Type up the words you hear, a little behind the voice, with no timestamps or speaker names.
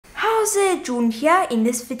How's it, Jordan here? In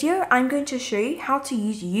this video, I'm going to show you how to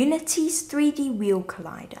use Unity's 3D Wheel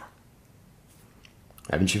Collider.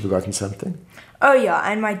 Haven't you forgotten something? Oh yeah,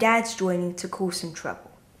 and my dad's joining to cause some trouble.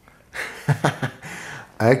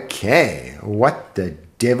 Okay, what the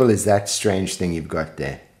devil is that strange thing you've got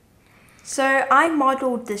there? So I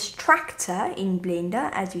modeled this tractor in Blender,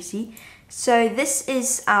 as you see. So this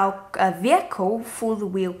is our vehicle for the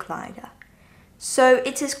Wheel Collider. So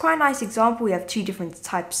it is quite a nice example. We have two different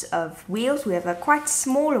types of wheels. We have a quite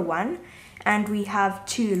smaller one and we have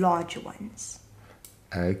two larger ones.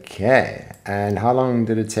 Okay, and how long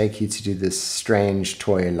did it take you to do this strange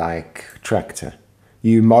toy-like tractor?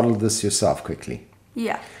 You modeled this yourself quickly?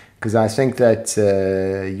 Yeah. Because I think that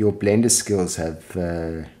your Blender skills have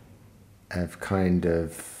kind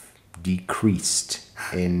of decreased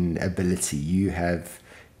in ability. You have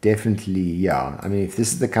definitely, yeah. I mean, if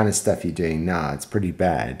this is the kind of stuff you're doing now, it's pretty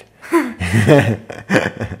bad.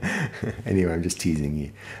 Anyway, I'm just teasing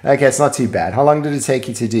you. Okay, it's not too bad. How long did it take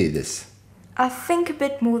you to do this? I think a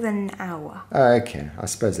bit more than an hour. Okay, I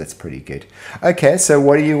suppose that's pretty good. Okay, so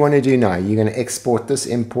what do you want to do now? You're going to export this,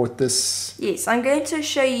 import this? Yes, I'm going to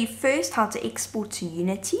show you first how to export to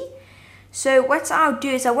Unity. So what I'll do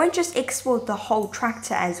is I won't just export the whole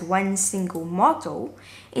tractor as one single model.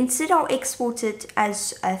 Instead, I'll export it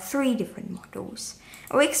as three different models.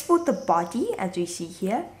 I'll export the body, as we see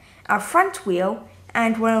here, our front wheel,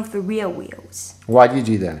 and one of the rear wheels. Why do you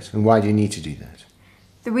do that? And why do you need to do that?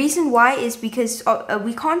 The reason why is because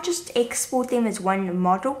we can't just export them as one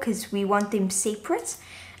model because we want them separate.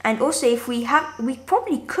 And also if we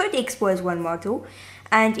probably could export as one model.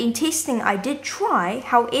 And in testing I did try,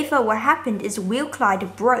 however what happened is the Wheel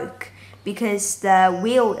Collider broke because the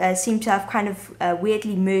wheel seemed to have kind of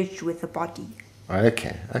weirdly merged with the body.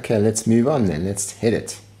 Okay, let's move on then. Let's hit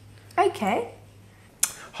it. Okay.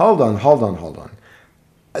 Hold on.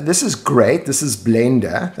 This is great. This is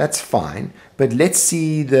Blender. That's fine. But let's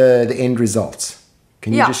see the end results.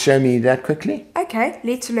 Can you just show me that quickly? Okay,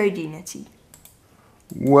 let's load Unity.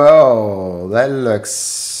 Whoa, that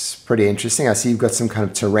looks pretty interesting. I see you've got some kind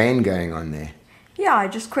of terrain going on there. Yeah, I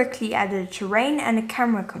just quickly added a terrain and a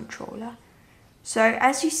camera controller. So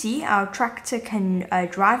as you see, our tractor can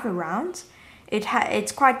drive around.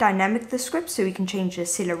 It's quite dynamic, the script, so we can change the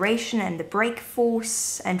acceleration and the brake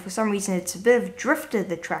force, and for some reason it's a bit of a drifter,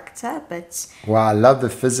 the tractor, but... Wow, I love the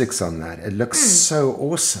physics on that. It looks so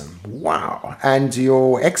awesome. Wow. And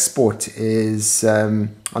your export is,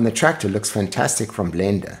 on the tractor, looks fantastic from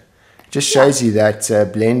Blender. Just shows you that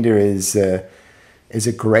Blender is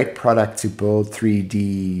a great product to build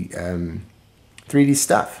 3D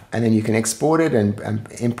stuff, and then you can export it and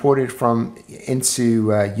import it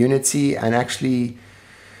into Unity and actually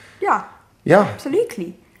yeah,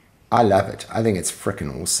 absolutely. I love it. I think it's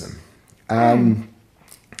freaking awesome.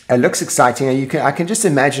 It looks exciting, and I can just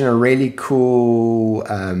imagine a really cool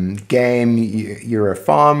game. You're a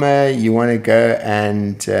farmer, you want to go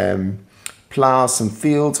and plow some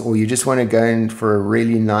fields, or you just want to go in for a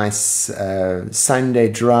really nice Sunday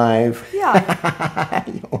drive. Yeah.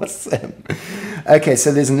 Awesome. Okay,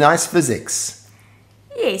 so there's nice physics.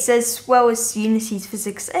 Yes, as well as Unity's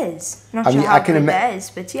physics is. Not sure how good that is,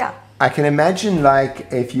 but yeah. I can imagine, like,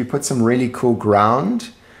 if you put some really cool ground,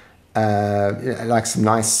 like some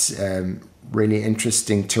nice, really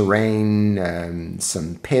interesting terrain,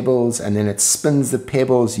 some pebbles, and then it spins the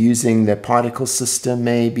pebbles using the particle system,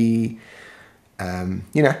 maybe.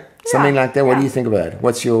 Something like that. What do you think about it?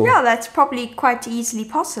 What's your... Yeah, that's probably quite easily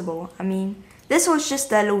possible. I mean, this was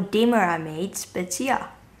just a little demo I made, but yeah.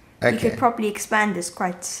 Okay. You could probably expand this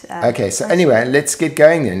quite... okay, so anyway, let's get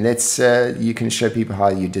going then. You can show people how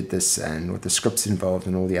you did this and what the scripts involved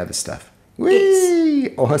and all the other stuff. Whee!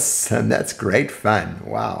 Yes. Awesome. That's great fun.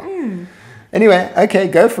 Wow. Anyway, okay,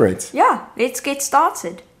 go for it. Yeah, let's get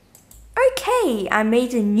started. Okay, I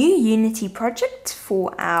made a new Unity project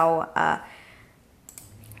for our...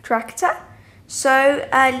 tractor. So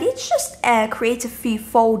let's just create a few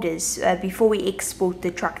folders before we export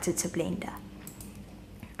the tractor to Blender.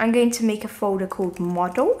 I'm going to make a folder called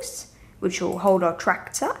Models, which will hold our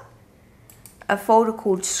tractor. A folder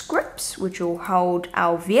called Scripts, which will hold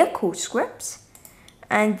our vehicle scripts.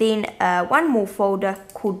 And then one more folder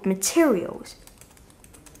called Materials,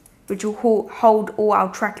 which will hold all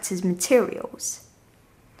our tractor's materials.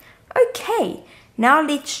 Okay, now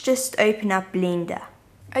let's just open up Blender.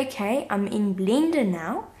 Okay, I'm in Blender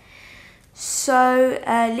now. So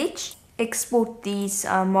let's export these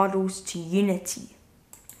models to Unity.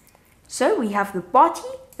 So we have the body,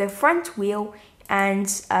 the front wheel, and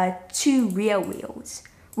two rear wheels.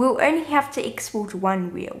 We'll only have to export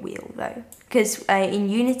one rear wheel though, because in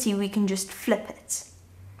Unity we can just flip it.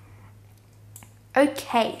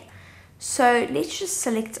 Okay, so let's just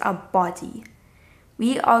select our body.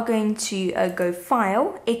 We are going to go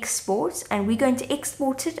File, Export, and we're going to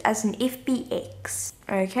export it as an FBX.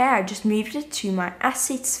 Okay, I just moved it to my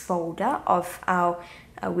Assets folder of our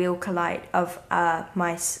Wheel Collide, of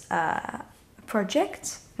my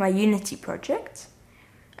project, my Unity project.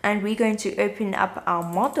 And we're going to open up our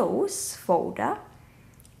Models folder.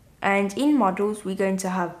 And in Models, we're going to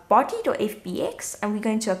have body.fbx, and we're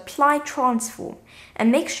going to apply transform.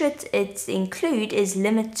 And make sure its include is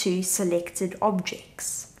limit to selected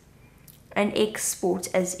objects. And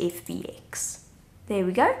export as FBX. There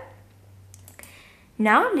we go.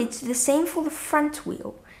 Now let's do the same for the front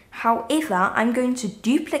wheel. However, I'm going to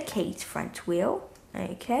duplicate front wheel.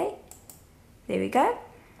 Okay, there we go.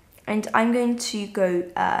 And I'm going to go,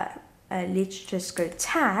 let's just go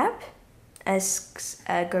tab,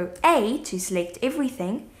 go A to select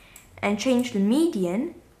everything, and change the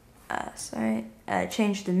median,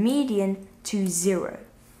 change the median to 0.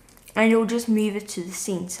 And it'll just move it to the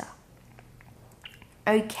center.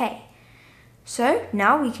 Okay, so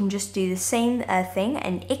now we can just do the same thing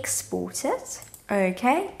and export it.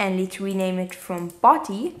 Okay, and let's rename it from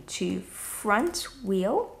body to front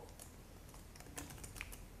wheel.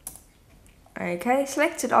 Okay,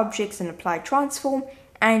 selected objects and apply transform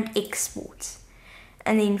and export.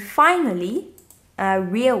 And then finally,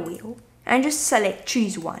 rear wheel, and just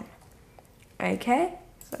choose one. Okay,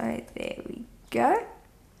 so there we go.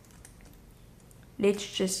 Let's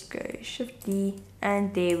just go Shift D,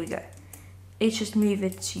 and there we go. Let's just move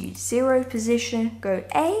it to 0 position, go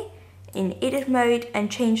A in edit mode,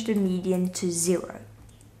 and change the median to 0.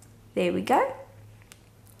 There we go.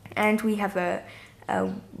 And we have a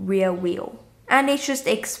rear wheel. And let's just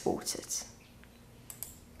export it.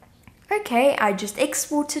 Okay, I just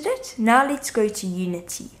exported it. Now let's go to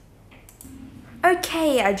Unity.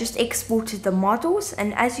 Okay, I just exported the models,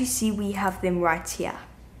 and as you see, we have them right here.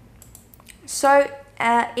 So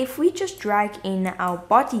if we just drag in our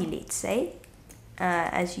body, let's say,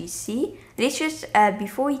 as you see, let's just,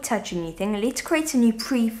 before we touch anything, let's create a new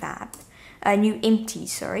prefab, a new empty,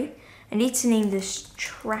 sorry, and let's name this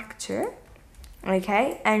tractor.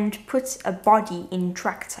 Okay, and put a body in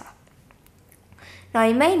tractor. Now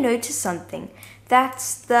you may notice something, that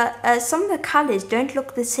some of the colors don't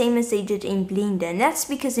look the same as they did in Blender, and that's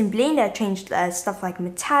because in Blender I changed stuff like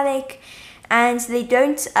metallic, and they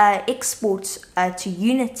don't export to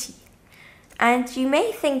Unity. And you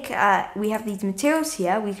may think we have these materials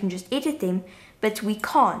here, we can just edit them, but we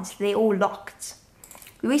can't, they're all locked.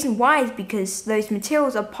 The reason why is because those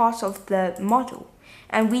materials are part of the model,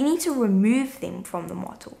 and we need to remove them from the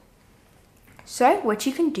model. So what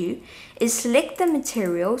you can do is select the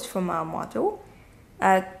materials from our model,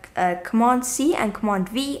 Command C and Command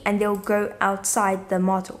V, and they'll go outside the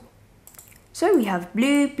model. So we have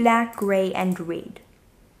blue, black, gray, and red.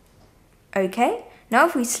 Okay, now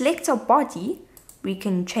if we select our body, we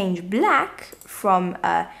can change black from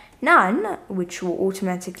none, which will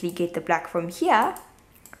automatically get the black from here,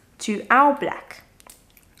 to our black.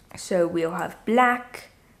 So we'll have black,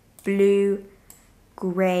 blue,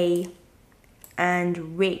 grey,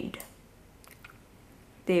 and red.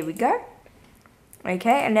 There we go.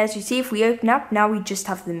 Okay, and as you see, if we open up, now we just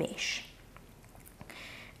have the mesh.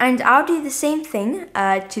 And I'll do the same thing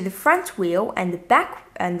to the front wheel and the back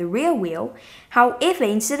and the rear wheel. However,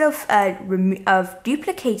 instead of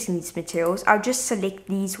duplicating these materials, I'll just select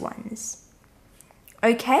these ones.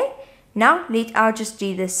 Okay, now I'll just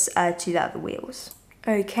do this to the other wheels.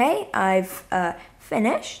 Okay, I've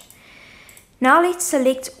finished. Now let's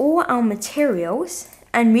select all our materials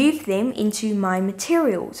and move them into my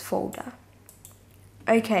materials folder.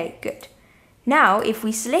 Okay, good. Now if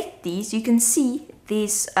we select these, you can see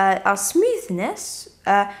there's our smoothness,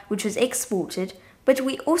 which was exported, but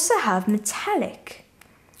we also have metallic.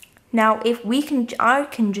 Now if we can, I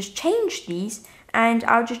can just change these, and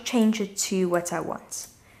I'll just change it to what I want.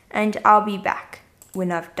 And I'll be back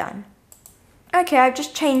when I've done. Okay, I've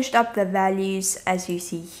just changed up the values as you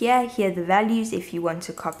see here. Here are the values if you want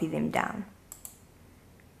to copy them down.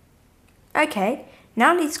 Okay,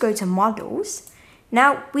 now let's go to models.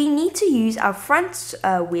 Now we need to use our front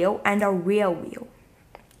wheel and our rear wheel.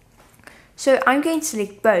 So I'm going to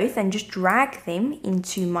select both and just drag them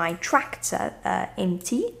into my tractor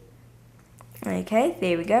empty. Okay,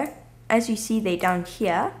 there we go. As you see, they're down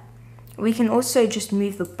here. We can also just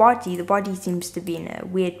move the body. The body seems to be in a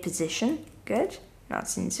weird position. Good. Now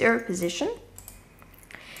it's in 0 position.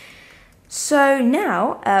 So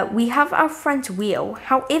now we have our front wheel.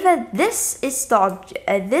 However, this is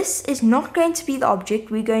not going to be the object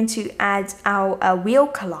we're going to add our wheel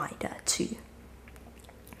collider to.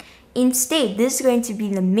 Instead, this is going to be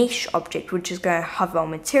the mesh object, which is going to hover on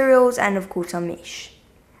materials and of course on mesh.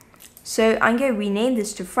 So I'm going to rename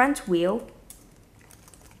this to front wheel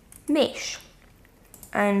mesh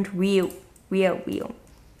and rear wheel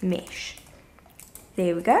mesh.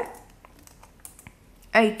 There we go.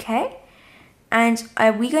 Okay, and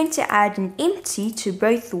we're going to add an empty to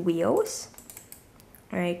both the wheels.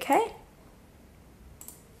 Okay,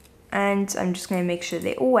 and I'm just going to make sure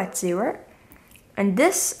they're all at 0. And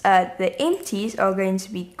this, the empties are going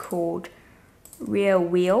to be called rear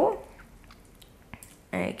wheel.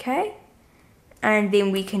 Okay, and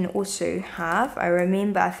then we can also have,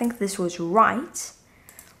 I think this was right,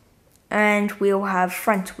 and we'll have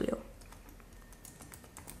front wheel.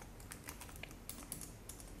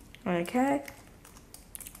 Okay,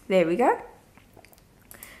 there we go.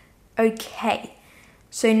 Okay,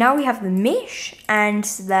 so now we have the mesh and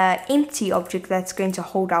the empty object that's going to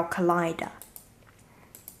hold our collider.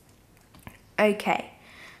 Okay,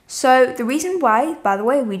 so the reason why, by the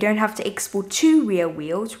way, we don't have to export 2 rear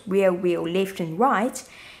wheels, rear wheel left and right,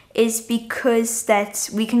 is because that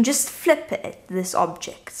we can just flip it, this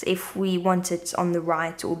object, if we want it on the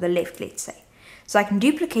right or the left, let's say. So I can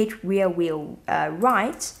duplicate rear wheel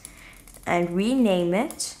right and rename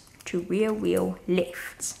it to rear wheel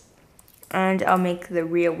left. And I'll make the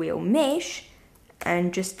rear wheel mesh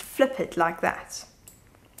and just flip it like that.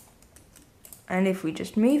 And if we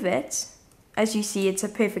just move it, as you see, it's a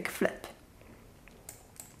perfect flip.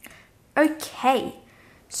 Okay,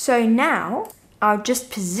 so now I'll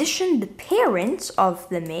just position the parent of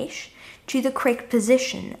the mesh to the correct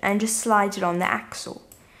position and just slide it on the axle.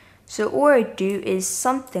 So all I do is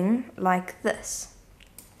something like this.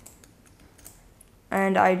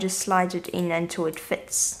 And I just slide it in until it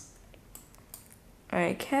fits.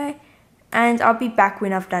 Okay, and I'll be back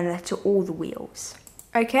when I've done that to all the wheels.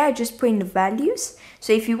 Okay, I just put in the values.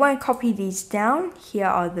 So if you want to copy these down, here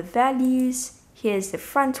are the values. Here's the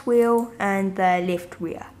front wheel and the left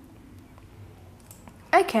rear.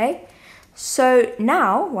 Okay, so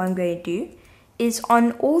now what I'm going to do is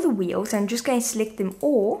on all the wheels, I'm just going to select them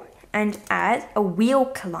all and add a wheel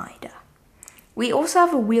collider. We also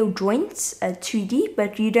have a wheel joint, 2D,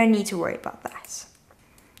 but you don't need to worry about that.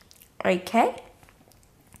 Okay.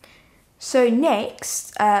 So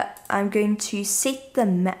next, I'm going to set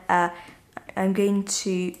the, I'm going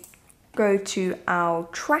to go to our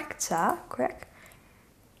tractor, correct?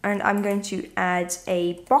 And I'm going to add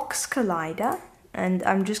a box collider, and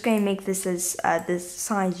I'm just going to make this as the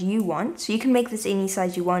size you want. So you can make this any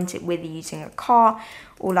size you want it, whether you're using a car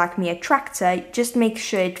or like me, a tractor. Just make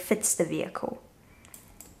sure it fits the vehicle.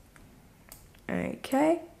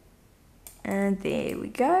 Okay, and there we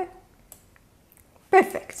go.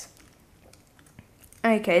 Perfect.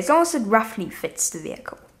 Okay, as long as it roughly fits the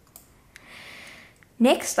vehicle.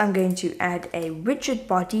 Next, I'm going to add a rigid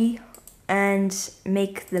body and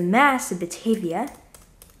make the mass a bit heavier.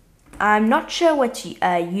 I'm not sure what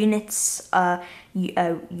units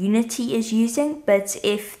Unity is using, but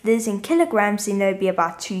if this in kilograms, then it would be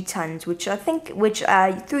about 2 tons, which I think,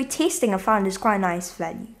 through testing I found is quite a nice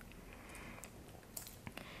value.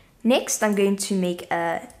 Next, I'm going to make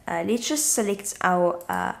let's just select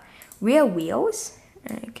our rear wheels.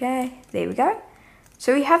 Okay, there we go.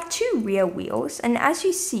 So we have 2 rear wheels, and as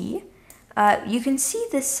you see, you can see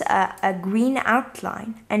this a green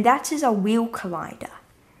outline, and that is our wheel collider.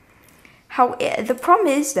 The problem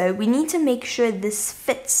is though, we need to make sure this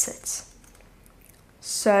fits it.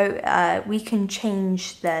 So we can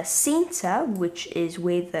change the center, which is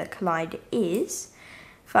where the collider is.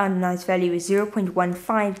 Found a nice value is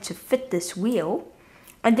 0.15 to fit this wheel.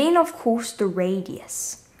 And then of course the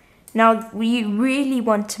radius. Now we really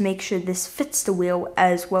want to make sure this fits the wheel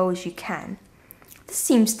as well as you can. This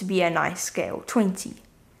seems to be a nice scale, 20.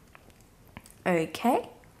 Okay.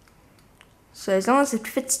 So as long as it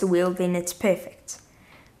fits the wheel, then it's perfect.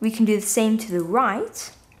 We can do the same to the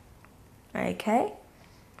right. Okay.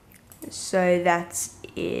 So that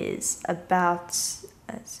is about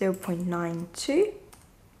 0.92.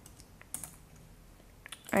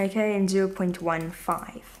 Okay, and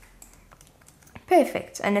 0.15.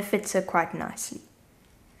 Perfect, and it fits her quite nicely.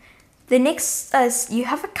 The next, you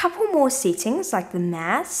have a couple more settings, like the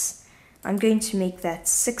mass. I'm going to make that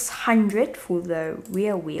 600 for the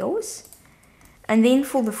rear wheels. And then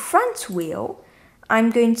for the front wheel, I'm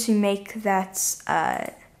going to make that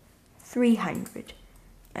 300.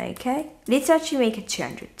 Okay, let's actually make it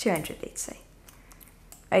 200, let's say.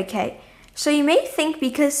 Okay, so you may think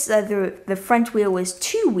because the front wheel is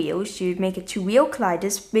 2 wheels, you'd make it 2 wheel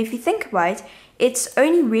colliders, but if you think about it, it's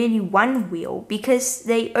only really 1 wheel because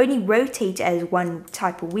they only rotate as one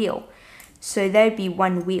type of wheel. So there would be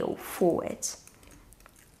one wheel forward.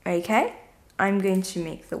 Okay, I'm going to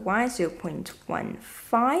make the y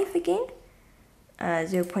 0.15 again,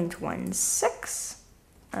 0.16,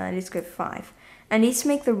 let's go 5. And let's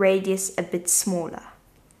make the radius a bit smaller.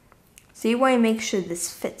 So you want to make sure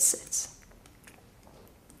this fits it.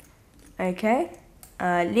 Okay,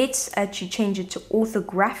 let's actually change it to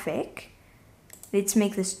orthographic. Let's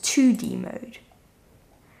make this 2D mode.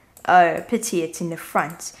 Oh, pity it's in the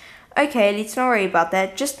front. Okay, let's not worry about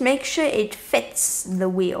that. Just make sure it fits the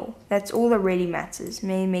wheel. That's all that really matters.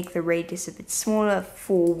 Maybe make the radius a bit smaller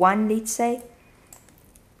for 1, let's say.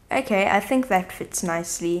 Okay, I think that fits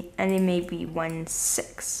nicely. And then maybe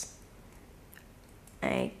 1.6.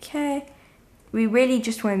 Okay. We really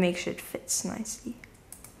just want to make sure it fits nicely.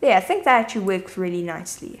 Yeah, I think that actually works really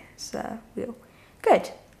nicely as a wheel.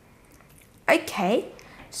 Good. Okay,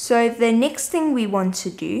 so the next thing we want to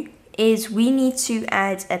do is we need to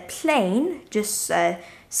add a plane, just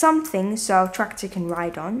something so our tractor can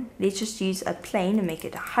ride on. Let's just use a plane and make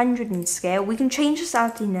it 100 in scale. We can change this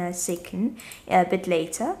out in a second, a bit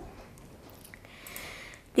later.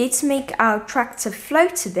 Let's make our tractor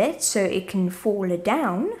float a bit so it can fall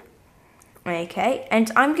down. Okay, and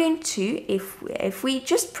I'm going to, if we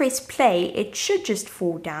just press play, it should just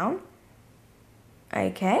fall down.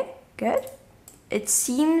 Okay, good. It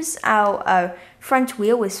seems our front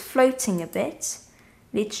wheel is floating a bit.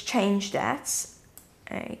 Let's change that.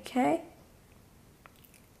 Okay.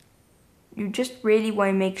 You just really want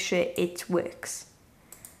to make sure it works.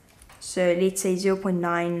 So let's say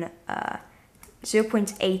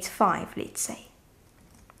 0.85, let's say.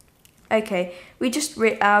 Okay,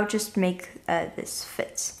 I'll just make this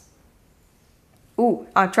fit. Oh,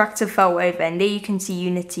 our tractor fell over, and there you can see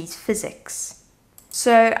Unity's physics.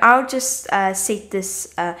 So I'll just set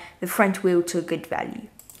this, the front wheel to a good value.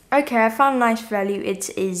 Okay, I found a nice value. It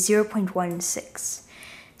is 0.16.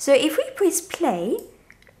 So if we press play,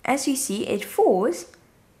 as you see, it falls,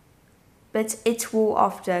 but it will,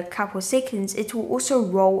 after a couple of seconds, it will also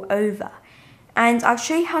roll over. And I'll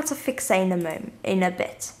show you how to fix that in a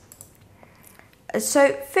bit.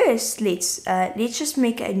 So first, let's just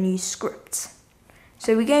make a new script.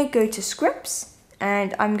 So we're going to go to scripts,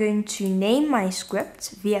 and I'm going to name my script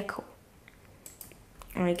vehicle.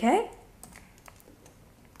 Okay.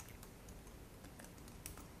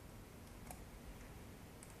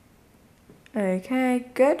 Okay,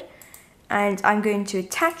 good. And I'm going to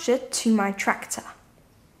attach it to my tractor.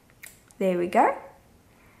 There we go.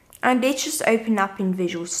 And let's just open up in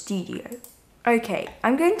Visual Studio. Okay,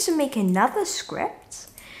 I'm going to make another script.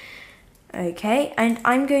 Okay, and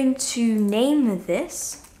I'm going to name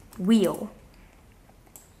this wheel.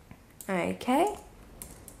 Okay,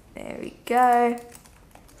 there we go.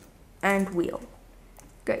 And wheel.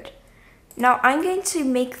 Good. Now I'm going to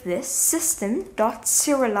make this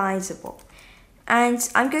system.serializable. And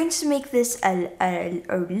I'm going to make this a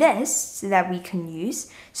list that we can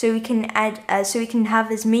use, so we can add, so we can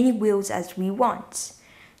have as many wheels as we want.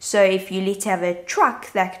 So if you let's have a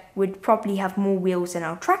truck that would probably have more wheels than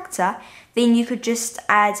our tractor, then you could just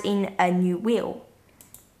add in a new wheel.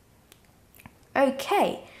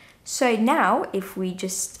 Okay, so now if we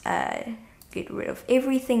just get rid of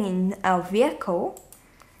everything in our vehicle,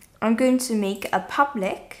 I'm going to make a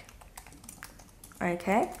public,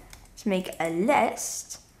 okay, to make a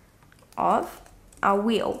list of our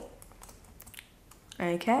wheel.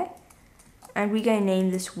 Okay, and we're going to name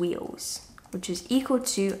this wheels, which is equal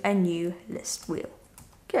to a new list wheel.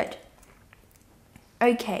 Good.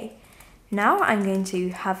 Okay, now I'm going to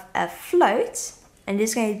have a float, and this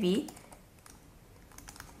is going to be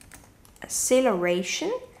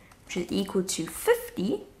acceleration, which is equal to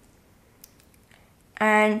 50.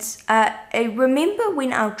 And remember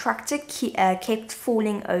when our tractor kept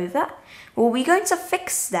falling over? Well, we're going to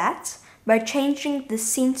fix that by changing the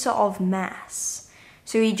center of mass.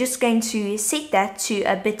 So we're just going to set that to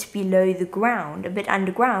a bit below the ground, a bit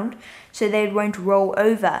underground, so that it won't roll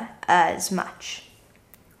over as much.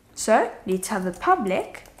 So let's have a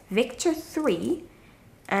public vector3,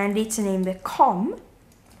 and let's name the com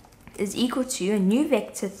is equal to a new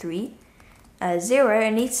vector3, 0,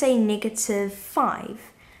 and let's say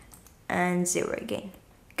 -5 and 0 again.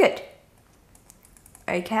 Good.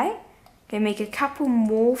 Okay, going to make a couple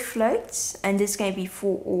more floats, and this is going to be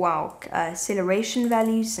for all our acceleration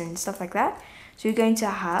values and stuff like that. So we're going to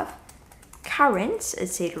have current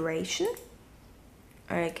acceleration,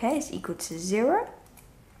 okay, is equal to 0. We're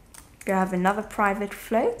going to have another private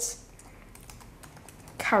float,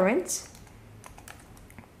 current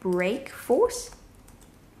brake force,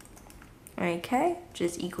 okay, which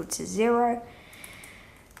is equal to 0.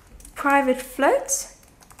 Private float,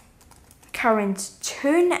 current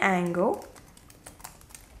turn angle.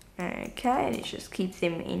 Okay, let's just keep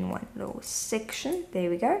them in one little section. There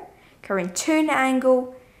we go. Current turn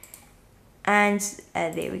angle. And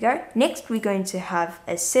there we go. Next, we're going to have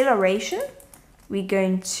acceleration. We're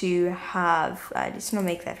going to have, let's not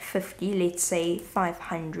make that 50, let's say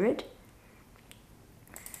 500.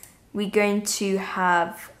 We're going to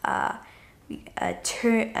have a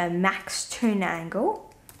max turn angle.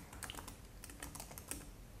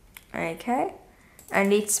 Okay,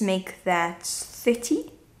 and let's make that 30.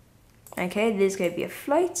 Okay, there's going to be a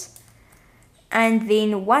float. And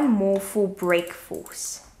then one more for brake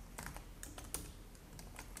force.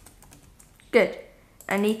 Good.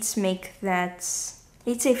 And let's make that,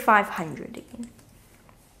 let's say 500 again.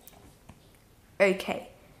 Okay.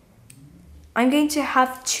 I'm going to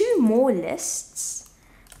have two more lists.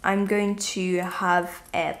 I'm going to have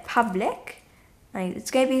a public. And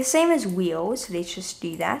it's going to be the same as wheels. Let's just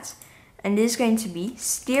do that. And there's going to be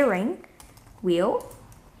steering wheel.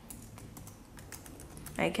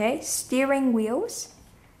 Okay, steering wheels.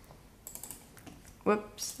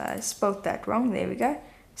 Whoops, I spelled that wrong. There we go.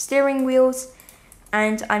 Steering wheels.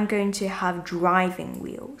 And I'm going to have driving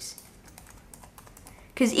wheels.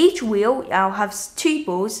 Because each wheel I'll have two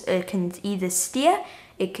balls. It can either steer,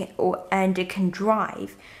 it can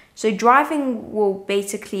drive. So driving will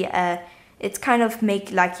basically it's kind of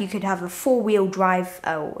make like you could have a 4-wheel drive,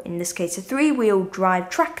 or in this case a 3-wheel drive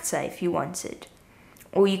tractor if you wanted.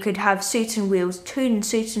 Or you could have certain wheels turn,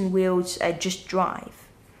 certain wheels just drive.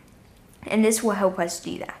 And this will help us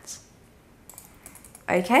do that.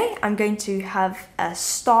 Okay, I'm going to have a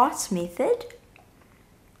start method.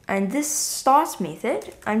 And this start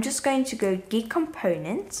method, I'm just going to go get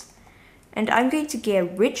component. And I'm going to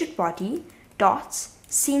get rigid body dot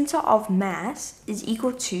center of mass is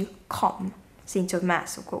equal to com. Center of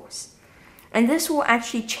mass, of course. And this will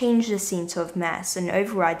actually change the center of mass and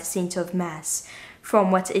override the center of mass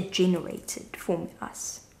from what it generated for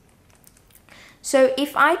us. So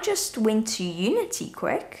if I just went to Unity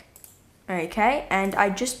quick, okay, and I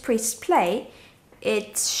just press play,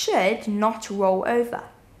 it should not roll over.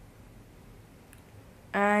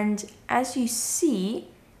 And as you see,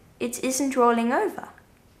 it isn't rolling over.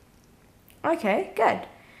 Okay, good.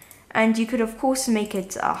 And you could of course make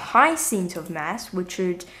it a high center of mass, which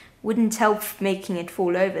wouldn't help making it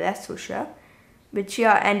fall over, that's for sure. But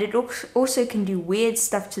yeah, and it also can do weird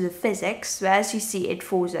stuff to the physics, so as you see, it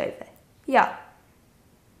falls over. Yeah.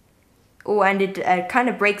 Oh, and it kind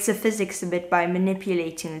of breaks the physics a bit by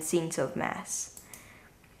manipulating the center of mass.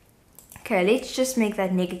 Okay, let's just make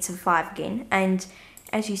that -5 again. And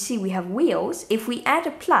as you see, we have wheels. If we add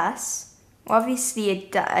a plus, obviously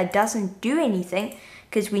it doesn't do anything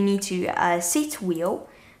because we need to set wheel.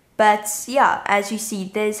 But yeah, as you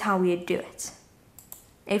see, there's how we do it.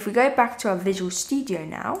 If we go back to our Visual Studio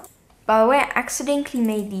now, by the way, I accidentally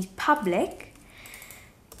made these public.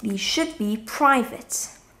 These should be private.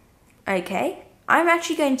 Okay, I'm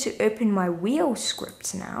actually going to open my wheel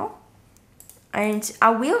script now. And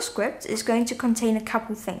our wheel script is going to contain a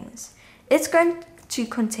couple things. It's going to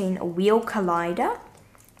contain a wheel collider.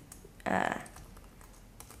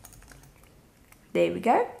 There we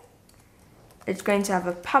go. It's going to have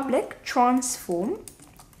a public transform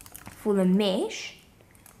for the mesh.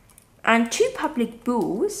 And two public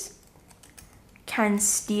bools can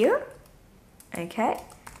steer. Okay.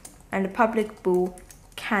 And a public bool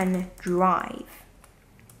can drive.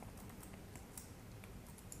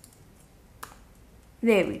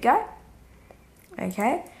 There we go.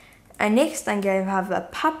 Okay. And next I'm going to have a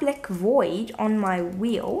public void on my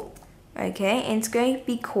wheel. Okay. And it's going to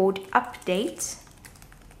be called update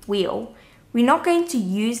wheel. We're not going to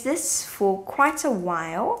use this for quite a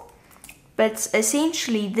while. But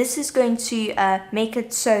essentially this is going to make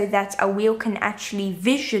it so that a wheel can actually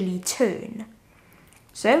visually turn.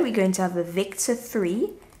 So we're going to have a vector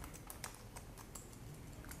 3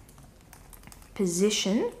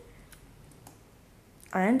 position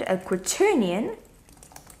and a quaternion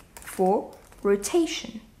for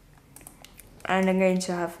rotation. And I'm going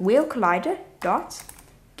to have wheel collider dot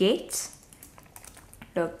get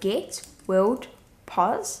world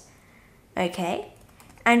pos. Okay.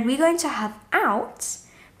 And we're going to have out.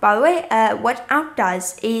 By the way, what out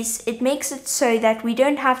does is it makes it so that we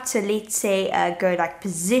don't have to, let's say, go like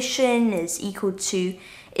position is equal to,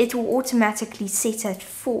 it will automatically set it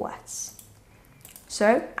for us. So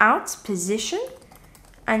out position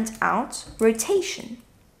and out rotation.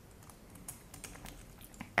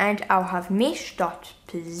 And I'll have mesh dot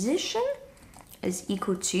position is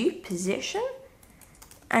equal to position.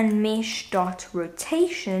 And mesh dot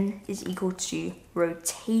rotation is equal to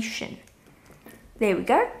rotation. There we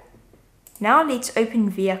go. Now let's open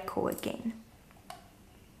vehicle again.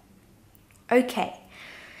 Okay,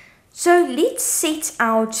 so let's set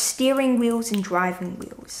our steering wheels and driving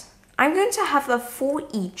wheels. I'm going to have a for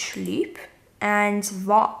each loop, and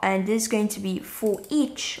this is going to be for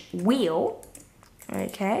each wheel.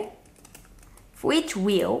 Okay, for each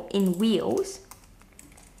wheel in wheels.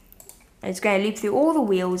 It's going to loop through all the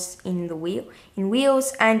wheels in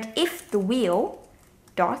wheels, and if the wheel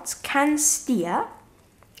dot can steer,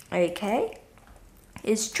 okay,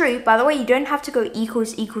 is true. By the way, you don't have to go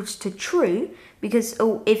equals to true, because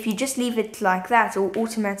if you just leave it like that, it will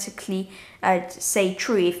automatically say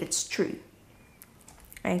true if it's true.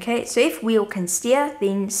 Okay, so if wheel can steer,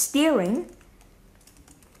 then steering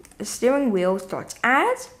wheels dot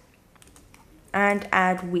add and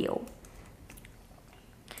add wheel.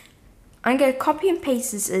 I'm going to copy and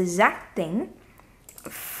paste this exact thing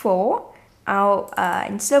for our,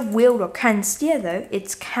 instead of wheel or can steer though,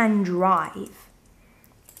 it's can drive.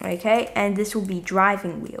 Okay, and this will be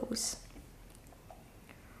driving wheels.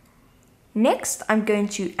 Next, I'm going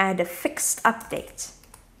to add a fixed update.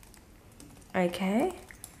 Okay,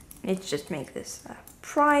 let's just make this a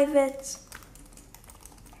private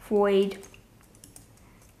void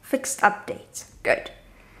fixed update. Good.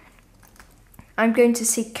 I'm going to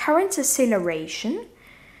set current acceleration,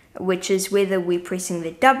 which is whether we're pressing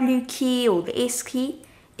the W key or the S key,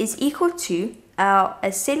 is equal to our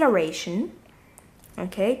acceleration,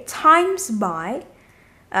 okay, times by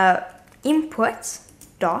input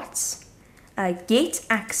dots get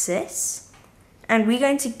axis, and we're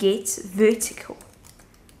going to get vertical,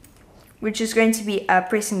 which is going to be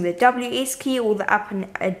pressing the WS key or the up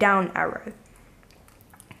and down arrow.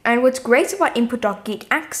 And what's great about input.get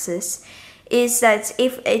axis is that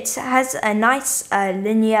if it has a nice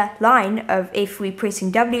linear line of if we're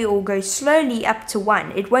pressing W or go slowly up to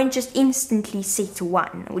 1, it won't just instantly set to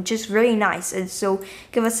 1, which is very nice, and so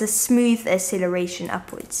give us a smooth acceleration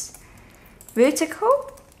upwards.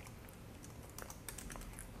 Vertical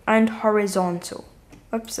and horizontal.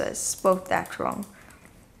 Oops, I spelled that wrong.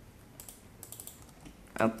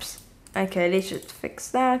 Oops. Okay, let's just fix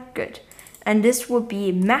that. Good. And this will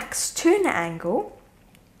be max turn angle.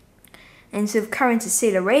 Instead of current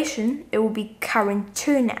acceleration, it will be current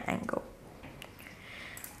turn angle.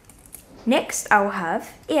 Next, I'll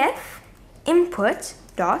have if input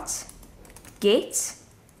dot get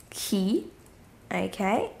key,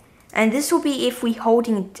 okay, and this will be if we're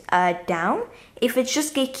holding it down. If it's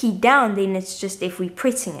just get key down, then it's just if we're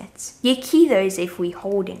pressing it. Get key though is if we're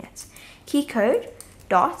holding it. Key code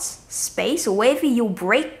dot space or wherever your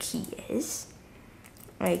brake key is,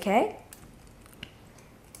 okay.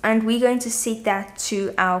 And we're going to set that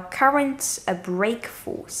to our current brake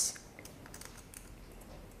force.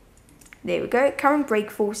 There we go. Current brake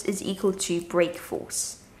force is equal to brake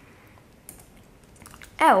force.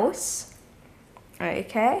 Else,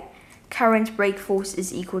 okay, current brake force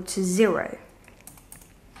is equal to 0.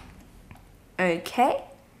 Okay.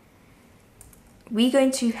 We're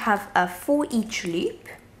going to have a for each loop,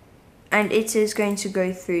 and it is going to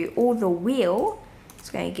go through all the wheel. It's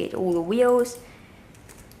going to get all the wheels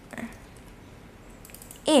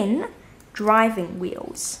in driving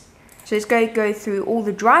wheels. So it's going to go through all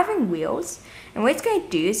the driving wheels, and what it's going to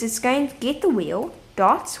do is it's going to get the wheel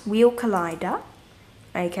dot wheel collider,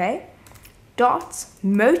 okay, dot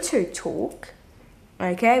motor torque,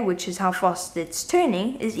 okay, which is how fast it's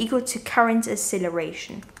turning, is equal to current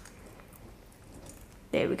acceleration.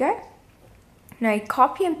 There we go. Now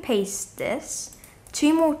copy and paste this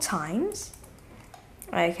 2 more times,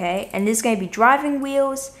 okay, and this is going to be driving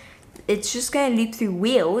wheels. It's just going to loop through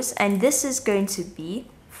wheels, and this is going to be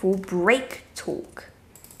for brake torque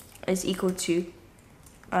is equal to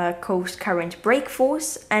current brake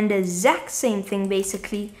force, and the exact same thing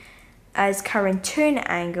basically as current turn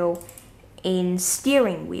angle in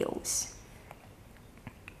steering wheels.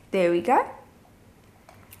 There we go.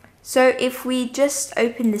 So if we just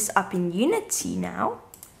open this up in Unity now,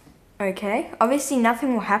 okay, obviously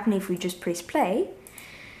nothing will happen if we just press play.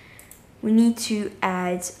 We need to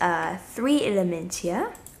add 3 elements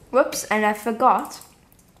here. Whoops, and I forgot.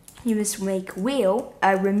 You must make wheel,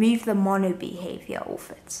 remove the mono behavior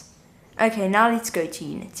off it. Okay, now let's go to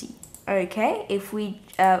Unity. Okay, if we,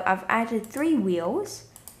 I've added 3 wheels.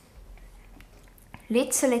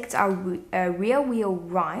 Let's select our rear wheel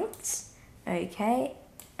right, okay,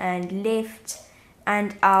 and left,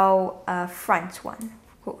 and our front one,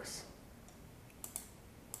 of course.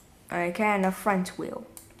 Okay, and our front wheel.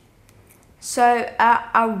 So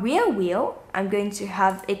our rear wheel, I'm going to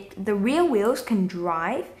have it, the rear wheels can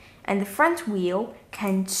drive and the front wheel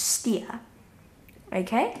can steer.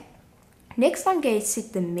 Okay. Next I'm going to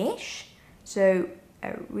set the mesh So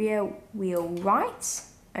rear wheel right,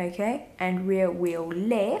 okay, and rear wheel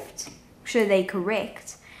left, make sure they're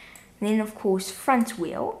correct. And then of course front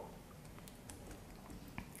wheel.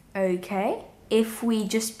 Okay, if we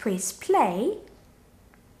just press play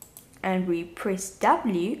and we press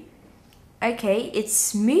W, okay,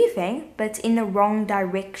 it's moving but in the wrong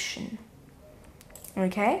direction.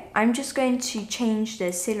 Okay, I'm just going to change the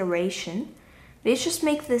acceleration. Let's just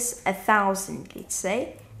make this 1,000, let's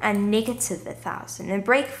say, and negative 1,000. And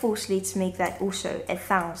brake force, let's make that also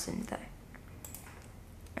 1,000 though.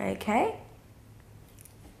 Okay.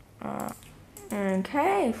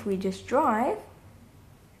 Okay, if we just drive,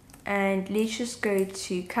 and let's just go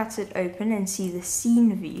to cut it open and see the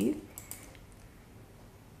scene view.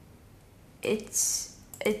 It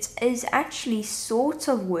is actually sort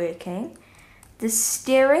of working. The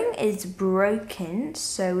steering is broken,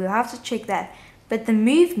 so we'll have to check that. But the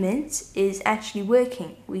movement is actually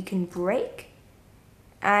working. We can brake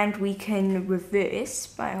and we can reverse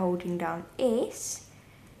by holding down S.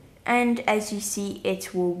 And as you see,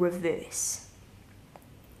 it will reverse.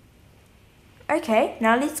 Okay,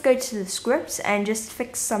 now let's go to the scripts and just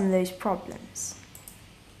fix some of those problems.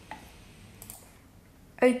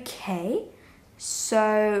 Okay,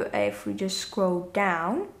 so if we just scroll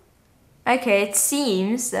down. Okay, it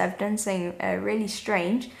seems that I've done something really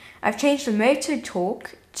strange. I've changed the motor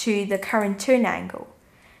torque to the current turn angle.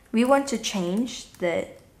 We want to change the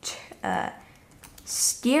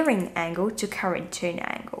steering angle to current turn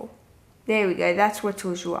angle. There we go, that's what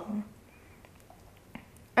was wrong.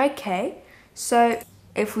 Okay, so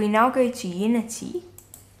if we now go to Unity,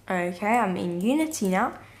 okay, I'm in Unity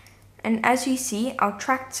now, and as you see, our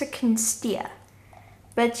tractor can steer.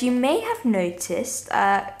 But you may have noticed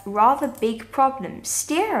a rather big problem.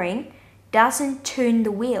 Steering doesn't turn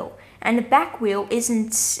the wheel, and the back wheel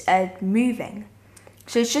isn't moving.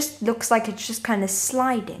 So it just looks like it's just kind of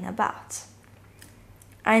sliding about.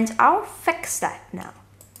 And I'll fix that now.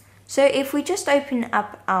 So if we just open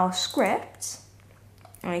up our script,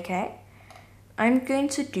 okay, I'm going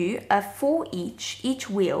to do a for each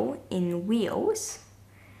wheel in wheels.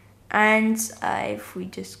 And if we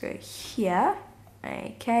just go here,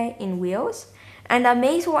 okay, in wheels, and I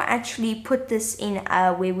may as well actually put this in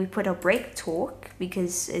where we put our brake torque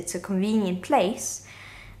because it's a convenient place.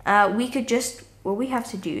 We could just, what we have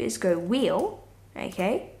to do is go wheel,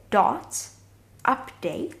 okay, dot,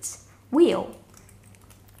 update, wheel.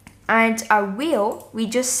 And our wheel, we're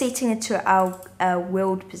just setting it to our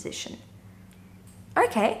wheeled position.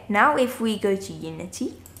 Okay, now if we go to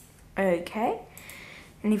Unity, okay,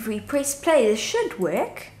 and if we press play, this should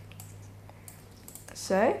work.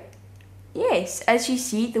 So, yes, as you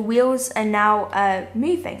see, the wheels are now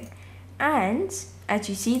moving. And, as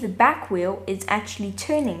you see, the back wheel is actually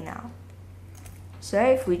turning now. So,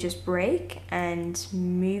 if we just brake and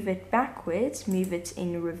move it backwards, move it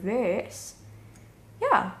in reverse,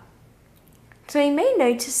 yeah. So, you may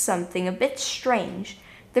notice something a bit strange.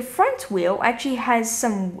 The front wheel actually has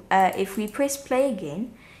some, if we press play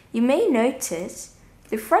again, you may notice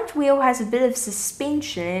the front wheel has a bit of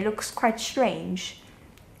suspension and it looks quite strange.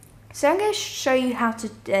 So I'm going to show you how to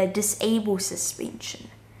disable suspension.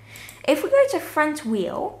 If we go to front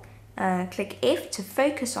wheel, click F to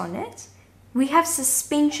focus on it, we have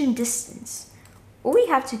suspension distance. All we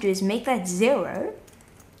have to do is make that 0,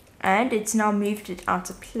 and it's now moved it out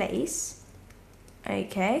of place.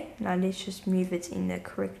 Okay, now let's just move it in the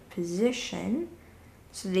correct position.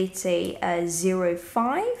 So let's say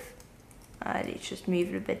 0.5. Let's just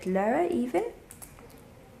move it a bit lower even.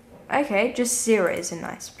 Okay, just 0 is a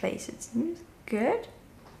nice place, it seems. Good.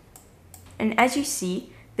 And as you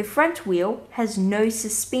see, the front wheel has no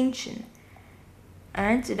suspension.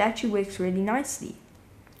 And it actually works really nicely.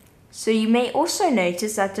 So you may also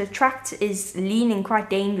notice that the tractor is leaning quite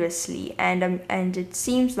dangerously. And it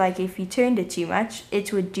seems like if you turned it too much,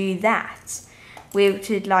 it would do that. Where it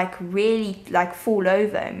would really fall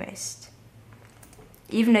over almost.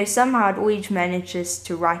 Even though somehow it always manages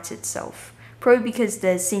to right itself. Probably because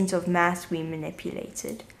the center of mass we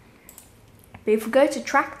manipulated. But if we go to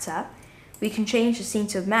tractor, we can change the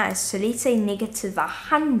center of mass. So let's say negative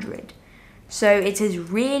 100. So it is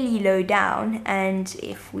really low down. And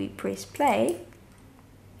if we press play,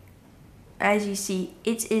 as you see,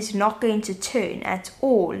 it is not going to turn at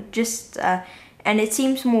all. Just and it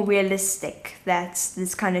seems more realistic that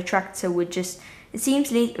this kind of tractor would just. It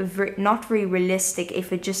seems not very realistic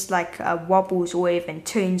if it just wobbles or even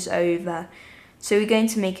turns over. So we're going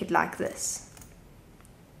to make it like this.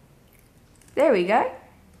 There we go.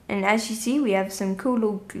 And as you see, we have some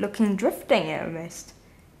cool looking drifting almost.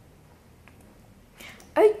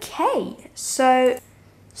 Okay, so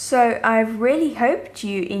So I really hoped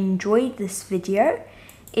you enjoyed this video.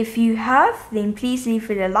 If you have, then please leave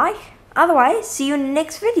it a like. Otherwise, see you in the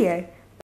next video.